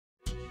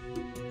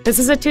This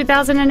is a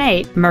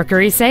 2008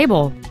 Mercury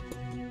Sable.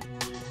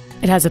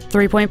 It has a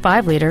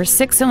 3.5-liter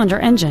six-cylinder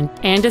engine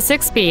and a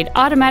 6-speed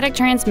automatic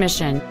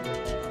transmission.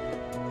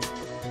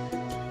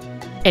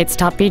 Its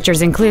top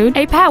features include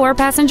a power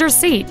passenger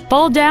seat,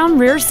 fold-down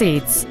rear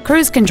seats,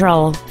 cruise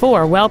control,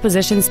 4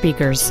 well-positioned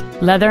speakers,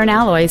 leather and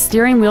alloy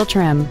steering wheel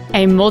trim,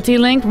 a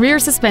multi-link rear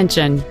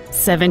suspension,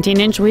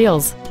 17-inch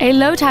wheels, a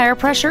low tire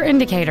pressure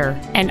indicator,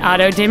 an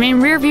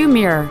auto-dimming rear-view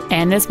mirror,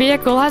 and this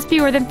vehicle has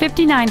fewer than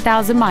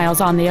 59,000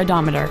 miles on the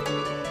odometer.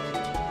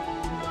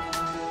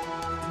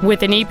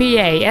 With an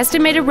EPA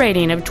estimated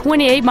rating of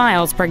 28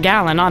 miles per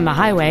gallon on the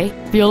highway,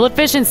 fuel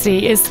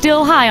efficiency is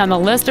still high on the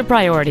list of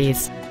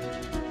priorities.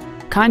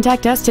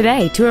 Contact us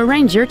today to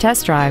arrange your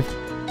test drive.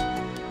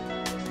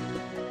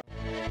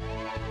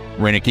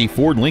 Reineke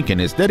Ford Lincoln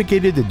is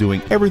dedicated to doing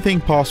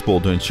everything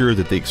possible to ensure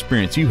that the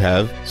experience you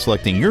have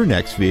selecting your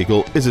next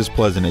vehicle is as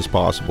pleasant as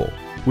possible.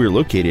 We're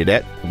located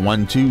at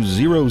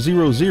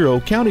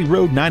 12000 County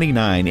Road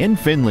 99 in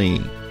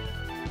Findlay.